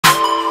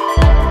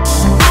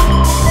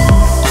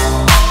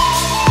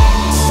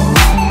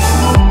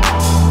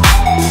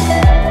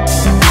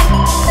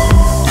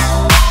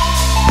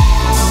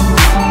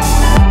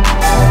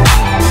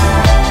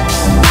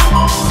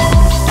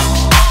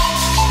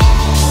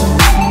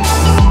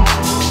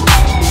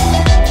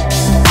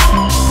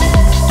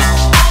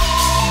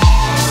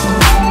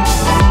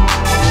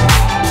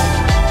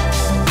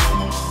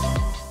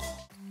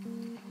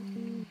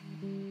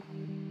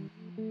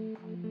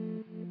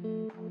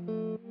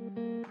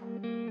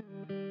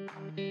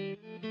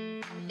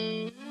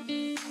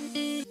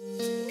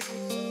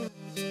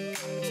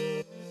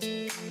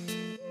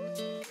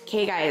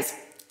Okay guys,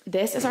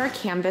 this is our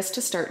canvas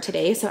to start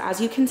today. So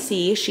as you can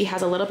see, she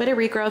has a little bit of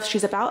regrowth.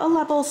 She's about a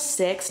level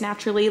 6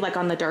 naturally, like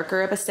on the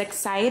darker of a 6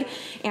 side.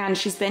 And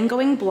she's been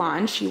going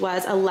blonde. She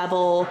was a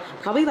level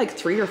probably like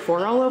 3 or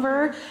 4 all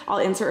over. I'll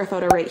insert a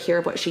photo right here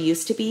of what she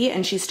used to be.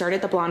 And she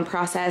started the blonde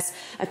process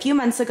a few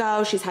months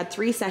ago. She's had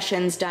 3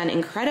 sessions done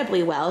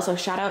incredibly well. So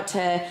shout out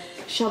to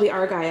Shelby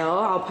Argyle.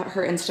 I'll put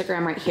her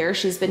Instagram right here.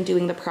 She's been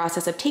doing the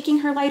process of taking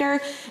her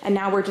lighter, and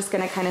now we're just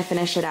gonna kind of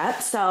finish it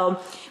up. So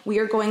we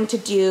are going to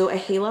do a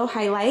halo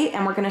highlight,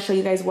 and we're gonna show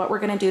you guys what we're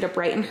gonna do to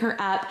brighten her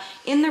up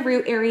in the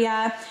root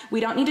area.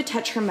 We don't need to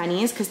touch her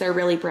monies because they're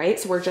really bright,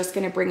 so we're just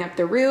gonna bring up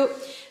the root,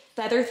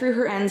 feather through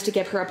her ends to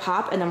give her a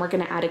pop, and then we're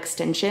gonna add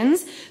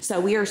extensions. So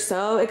we are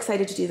so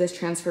excited to do this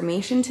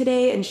transformation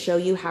today and show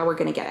you how we're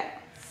gonna get it.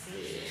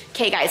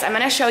 Okay guys, I'm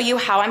gonna show you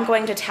how I'm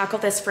going to tackle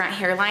this front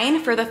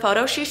hairline. For the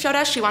photo she showed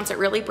us, she wants it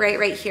really bright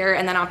right here,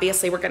 and then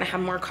obviously we're gonna have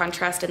more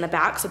contrast in the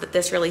back so that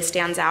this really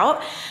stands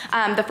out.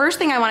 The first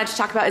thing I wanted to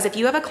talk about is if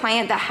you have a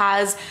client that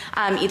has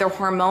either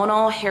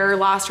hormonal hair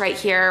loss right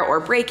here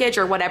or breakage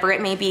or whatever it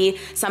may be,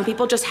 some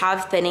people just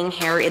have thinning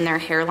hair in their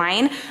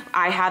hairline.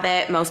 I have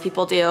it, most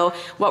people do.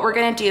 What we're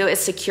gonna do is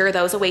secure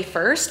those away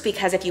first,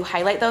 because if you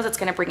highlight those, it's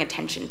gonna bring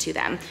attention to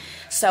them.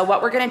 So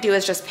what we're gonna do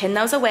is just pin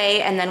those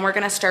away, and then we're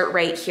gonna start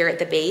right here at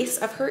the base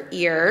of her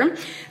ear.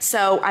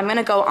 So I'm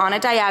gonna go on a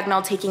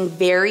diagonal, taking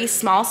very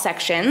small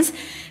sections.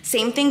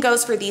 Same thing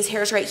goes for these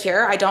hairs right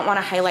here. I don't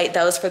wanna highlight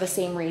those for the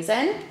same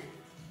reason.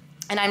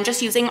 And I'm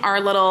just using our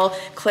little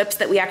clips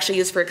that we actually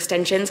use for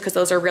extensions, because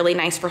those are really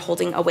nice for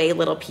holding away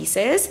little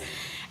pieces.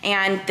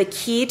 And the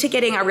key to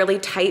getting a really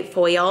tight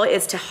foil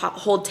is to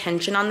hold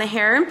tension on the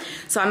hair.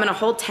 So I'm gonna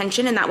hold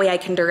tension, and that way I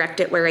can direct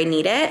it where I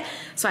need it.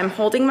 So I'm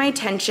holding my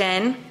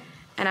tension,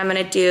 and I'm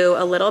gonna do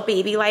a little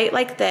baby light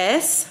like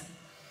this.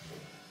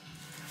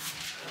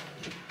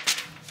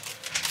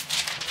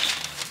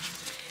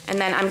 And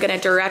then I'm gonna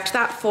direct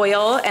that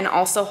foil and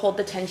also hold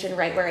the tension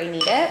right where I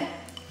need it.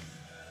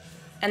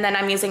 And then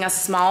I'm using a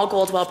small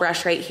Goldwell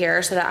brush right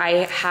here so that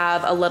I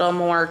have a little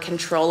more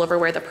control over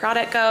where the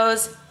product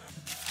goes.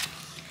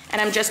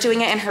 And I'm just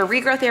doing it in her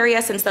regrowth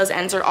area since those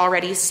ends are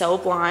already so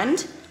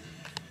blonde.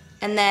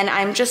 And then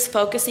I'm just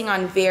focusing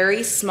on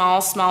very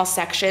small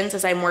sections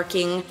as I'm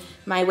working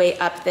my way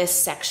up this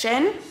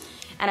section.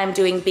 And I'm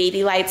doing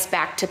baby lights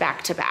back to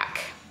back to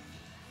back.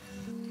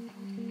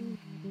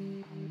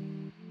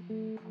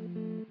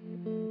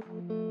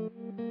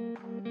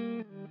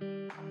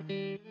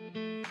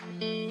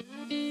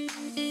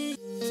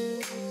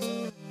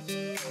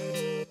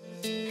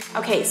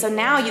 Okay, so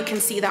now you can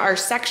see that our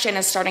section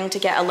is starting to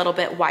get a little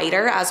bit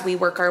wider as we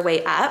work our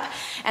way up.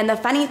 And the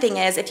funny thing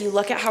is, if you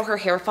look at how her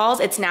hair falls,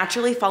 it's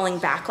naturally falling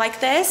back like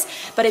this.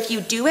 But if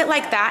you do it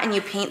like that and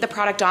you paint the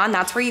product on,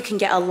 that's where you can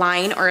get a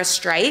line or a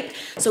stripe.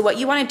 So what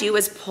you wanna do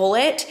is pull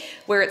it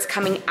where it's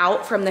coming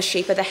out from the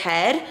shape of the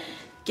head,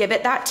 give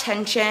it that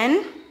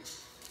tension,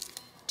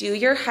 do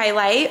your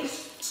highlight.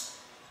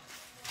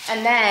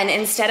 And then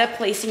instead of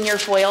placing your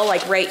foil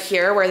like right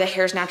here where the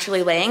hair's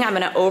naturally laying, I'm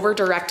gonna over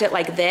direct it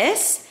like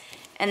this.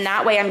 And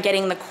that way I'm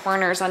getting the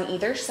corners on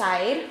either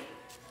side.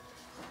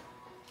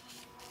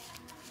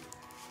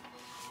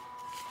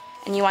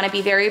 And you wanna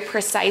be very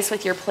precise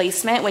with your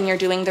placement when you're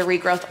doing the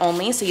regrowth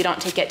only, so you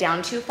don't take it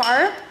down too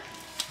far.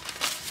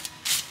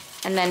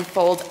 And then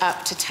fold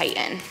up to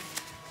tighten.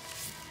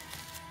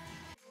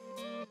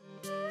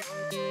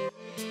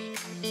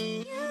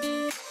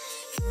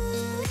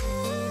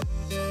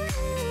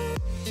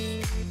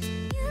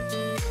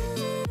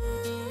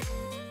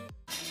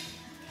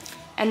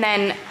 And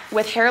then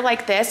with hair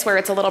like this, where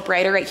it's a little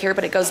brighter right here,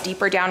 but it goes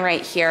deeper down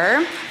right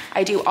here,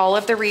 I do all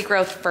of the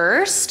regrowth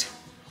first.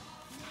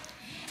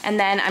 And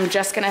then I'm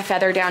just gonna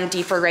feather down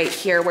deeper right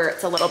here where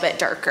it's a little bit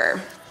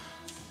darker.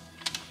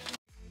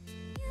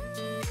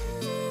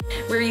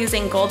 We're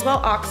using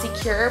Goldwell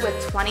Oxycure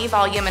with 20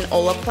 volume and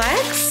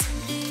Olaplex.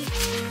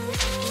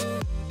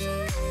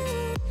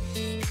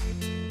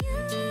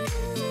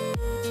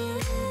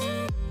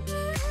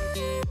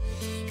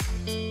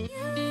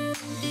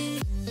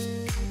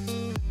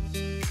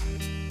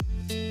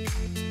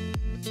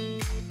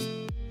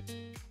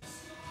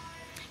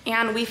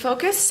 And we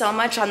focus so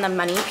much on the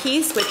money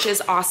piece, which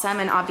is awesome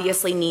and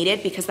obviously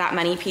needed because that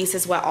money piece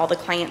is what all the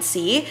clients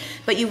see.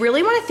 But you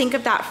really want to think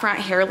of that front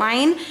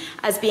hairline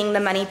as being the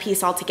money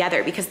piece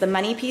altogether, because the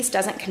money piece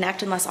doesn't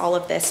connect unless all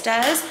of this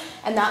does.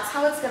 And that's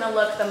how it's going to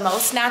look the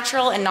most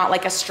natural and not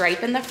like a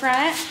stripe in the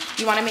front.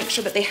 You want to make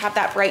sure that they have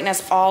that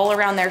brightness all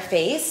around their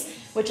face,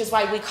 which is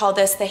why we call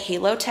this the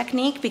halo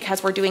technique,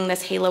 because we're doing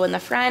this halo in the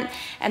front,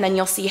 and then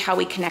you'll see how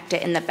we connect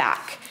it in the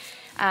back.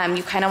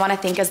 You kind of want to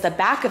think as the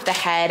back of the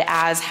head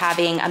as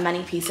having a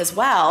money piece as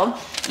well,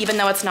 even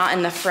though it's not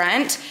in the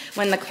front.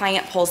 When the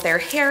client pulls their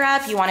hair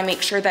up, you want to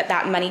make sure that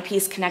that money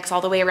piece connects all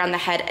the way around the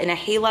head in a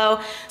halo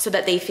so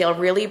that they feel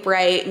really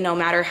bright no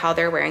matter how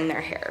they're wearing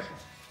their hair.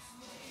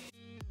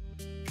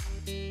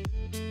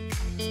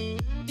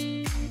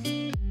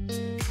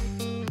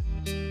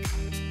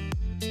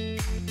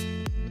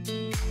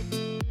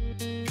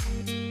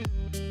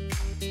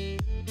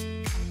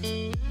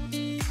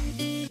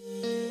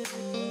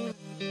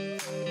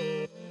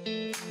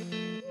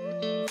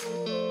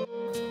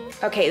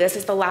 Okay, this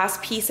is the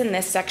last piece in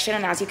this section,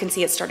 and as you can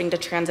see, it's starting to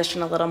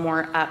transition a little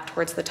more up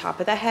towards the top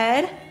of the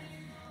head.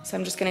 So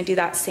I'm just gonna do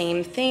that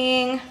same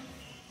thing.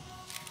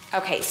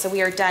 Okay, so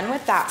we are done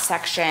with that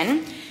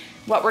section.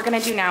 What we're gonna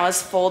do now is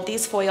fold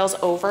these foils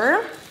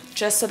over,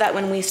 just so that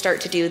when we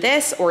start to do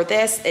this or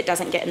this, it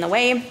doesn't get in the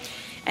way.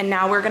 And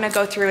now we're gonna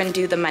go through and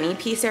do the money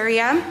piece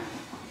area.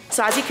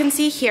 So as you can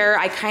see here,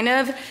 I kind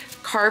of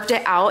carved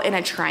it out in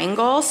a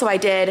triangle. So I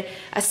did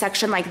a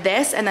section like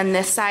this, and then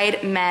this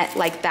side met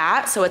like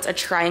that. So it's a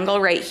triangle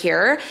right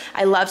here.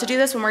 I love to do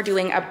this when we're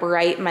doing a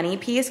bright money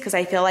piece because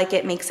I feel like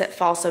it makes it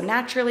fall so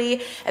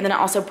naturally, and then it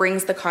also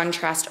brings the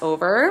contrast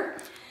over.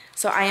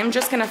 So I am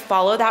just gonna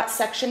follow that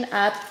section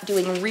up,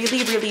 doing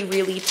really, really,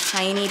 really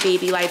tiny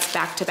baby lights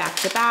back to back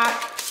to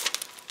back,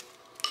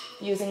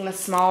 using the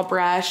small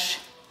brush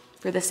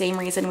for the same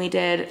reason we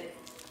did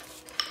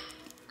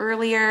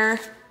earlier.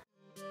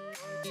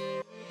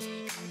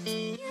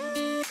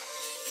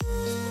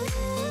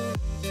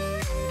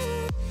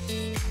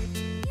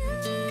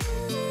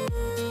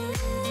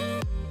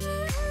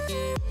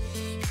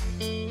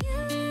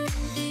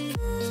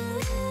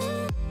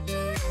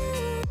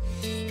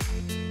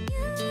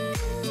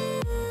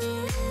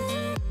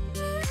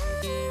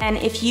 And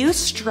if you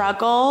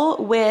struggle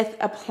with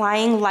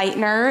applying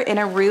lightener in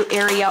a root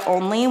area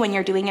only when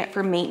you're doing it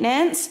for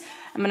maintenance,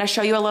 I'm gonna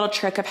show you a little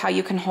trick of how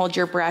you can hold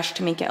your brush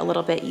to make it a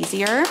little bit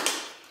easier.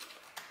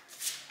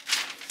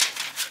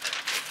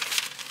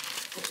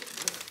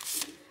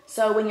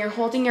 So when you're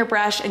holding your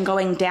brush and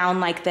going down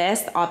like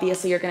this,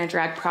 obviously you're gonna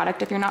drag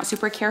product if you're not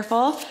super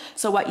careful.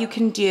 So what you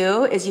can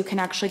do is you can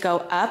actually go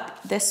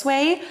up this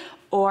way,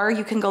 or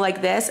you can go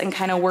like this and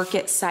kind of work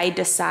it side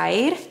to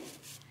side.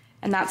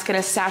 And that's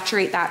gonna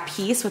saturate that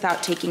piece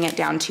without taking it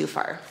down too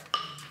far.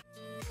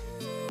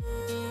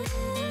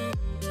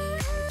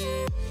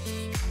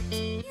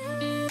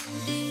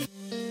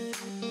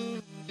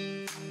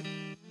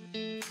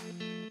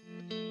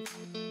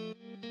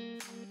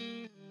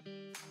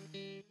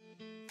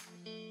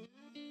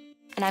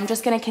 And I'm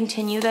just gonna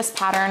continue this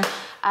pattern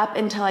up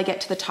until I get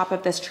to the top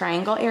of this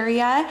triangle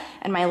area.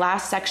 And my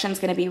last section is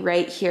gonna be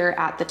right here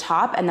at the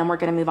top, and then we're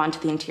gonna move on to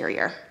the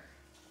interior.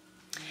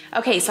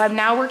 Okay, so I'm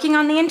now working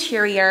on the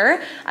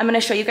interior. I'm gonna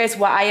show you guys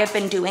what I have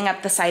been doing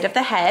up the side of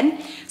the head.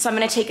 So I'm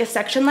gonna take a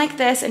section like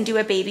this and do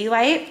a baby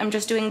light. I'm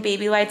just doing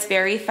baby lights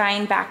very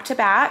fine back to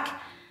back.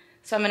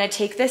 So I'm gonna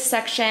take this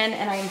section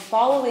and I'm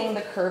following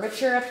the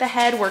curvature of the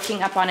head,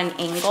 working up on an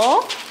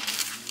angle.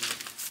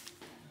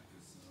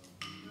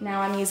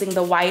 Now I'm using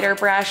the wider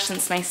brush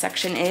since my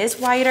section is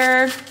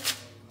wider.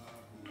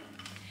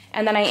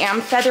 And then I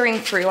am feathering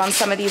through on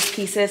some of these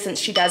pieces since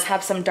she does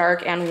have some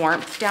dark and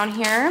warmth down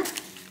here.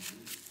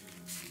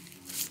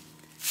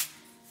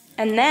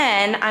 And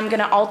then I'm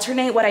gonna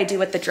alternate what I do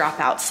with the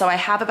dropouts. So I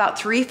have about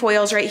 3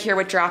 foils right here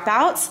with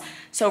dropouts.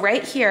 So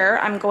right here,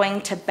 I'm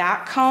going to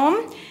back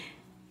comb,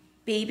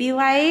 baby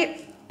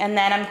light, and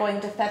then I'm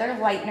going to feather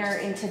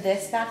lightener into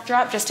this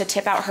backdrop just to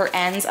tip out her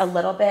ends a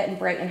little bit and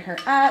brighten her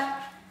up.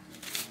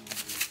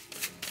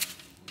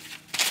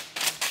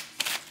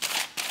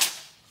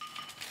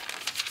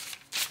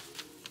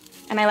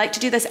 And I like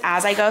to do this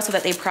as I go so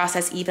that they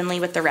process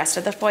evenly with the rest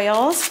of the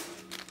foils.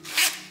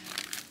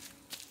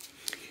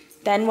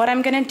 Then what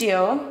I'm gonna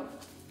do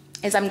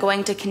is I'm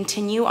going to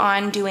continue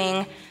on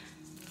doing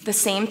the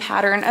same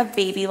pattern of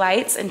baby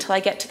lights until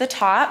I get to the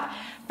top.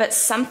 But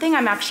something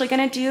I'm actually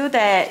gonna do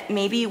that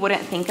maybe you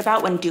wouldn't think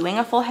about when doing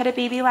a full head of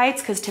baby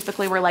lights, because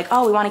typically we're like,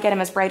 oh, we wanna get them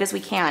as bright as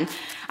we can.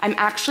 I'm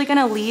actually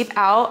gonna leave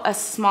out a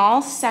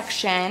small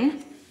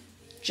section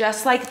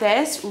just like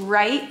this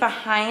right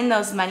behind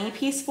those money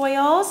piece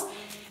foils.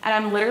 And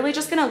I'm literally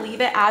just gonna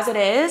leave it as it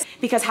is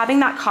because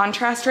having that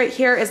contrast right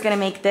here is gonna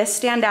make this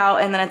stand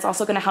out, and then it's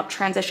also gonna help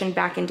transition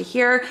back into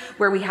here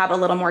where we have a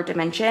little more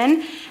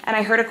dimension. And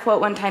I heard a quote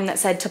one time that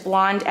said, to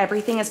blonde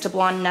everything is to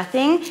blonde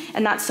nothing.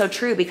 And that's so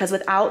true because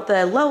without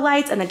the low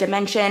lights and the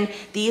dimension,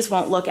 these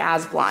won't look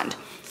as blonde.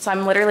 So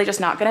I'm literally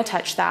just not gonna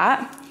touch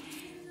that.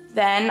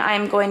 Then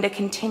I'm going to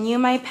continue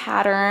my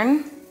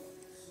pattern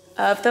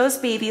of those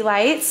baby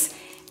lights.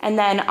 And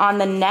then on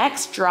the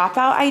next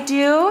dropout I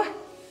do,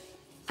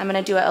 I'm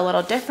gonna do it a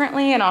little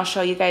differently and I'll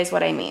show you guys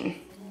what I mean.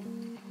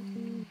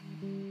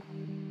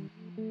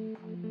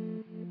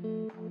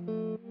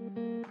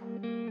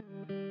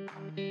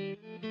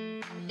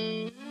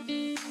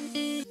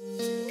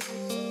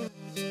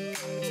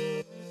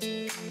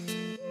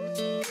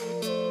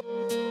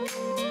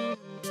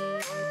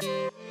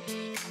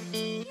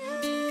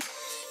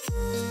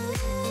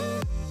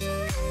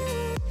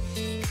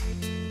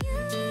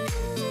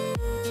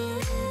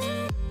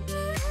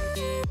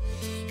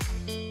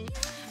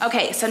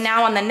 Okay, so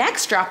now on the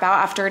next dropout,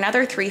 after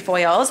another 3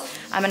 foils,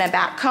 I'm gonna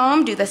back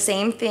comb, do the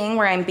same thing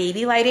where I'm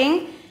baby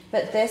lighting,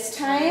 but this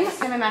time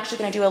I'm actually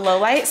gonna do a low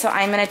light. So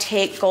I'm gonna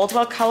take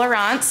Goldwell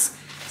Colorants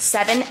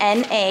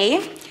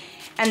 7NA,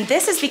 and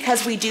this is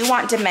because we do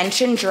want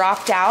dimension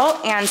dropped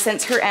out, and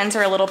since her ends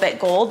are a little bit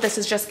gold, this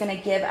is just gonna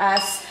give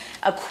us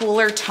a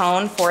cooler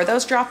tone for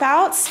those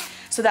dropouts.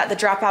 so that the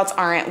dropouts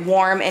aren't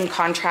warm in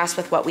contrast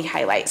with what we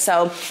highlight.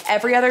 So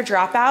every other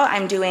dropout,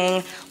 I'm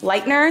doing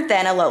lightener,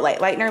 then a low light,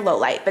 lightener, low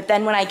light. But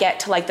then when I get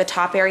to like the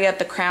top area of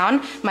the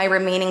crown, my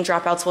remaining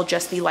dropouts will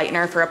just be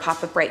lightener for a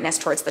pop of brightness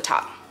towards the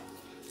top.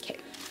 Okay.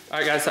 All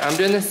right guys, so I'm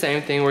doing the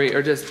same thing where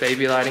you're just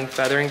baby lighting,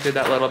 feathering through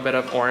that little bit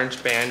of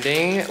orange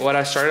banding. What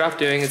I started off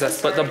doing is I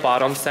split the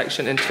bottom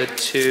section into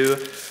 2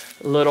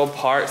 little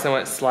parts and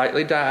went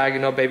slightly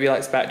diagonal, baby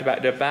lights back to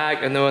back to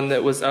back, and the one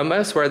that was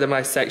almost where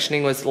my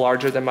sectioning was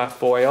larger than my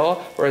foil,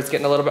 where it's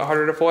getting a little bit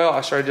harder to foil, I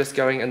started just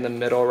going in the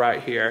middle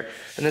right here.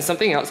 And then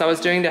something else I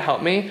was doing to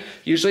help me,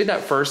 usually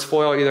that first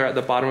foil either at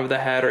the bottom of the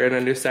head or in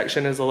a new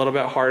section is a little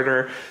bit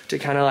harder to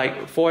kind of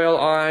like foil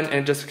on,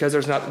 and just because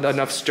there's not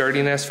enough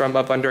sturdiness from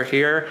up under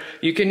here,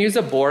 you can use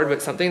a board,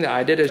 but something that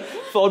I did is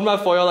fold my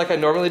foil like I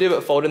normally do,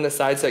 but fold in the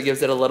side so it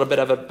gives it a little bit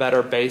of a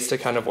better base to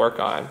kind of work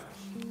on.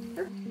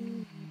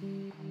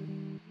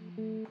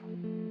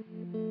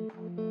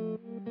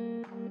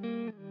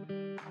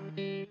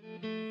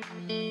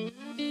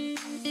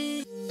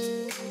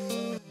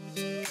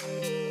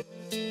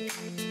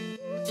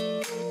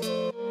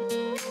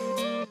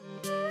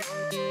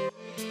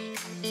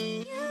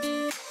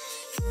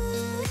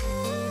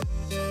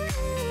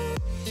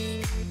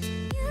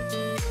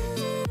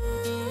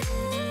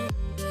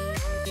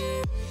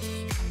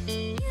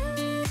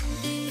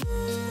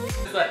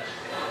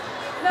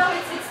 No,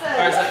 it's the...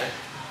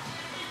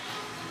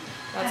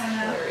 That's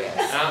hilarious.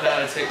 I don't know how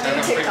to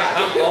TikTok.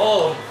 I'm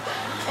old.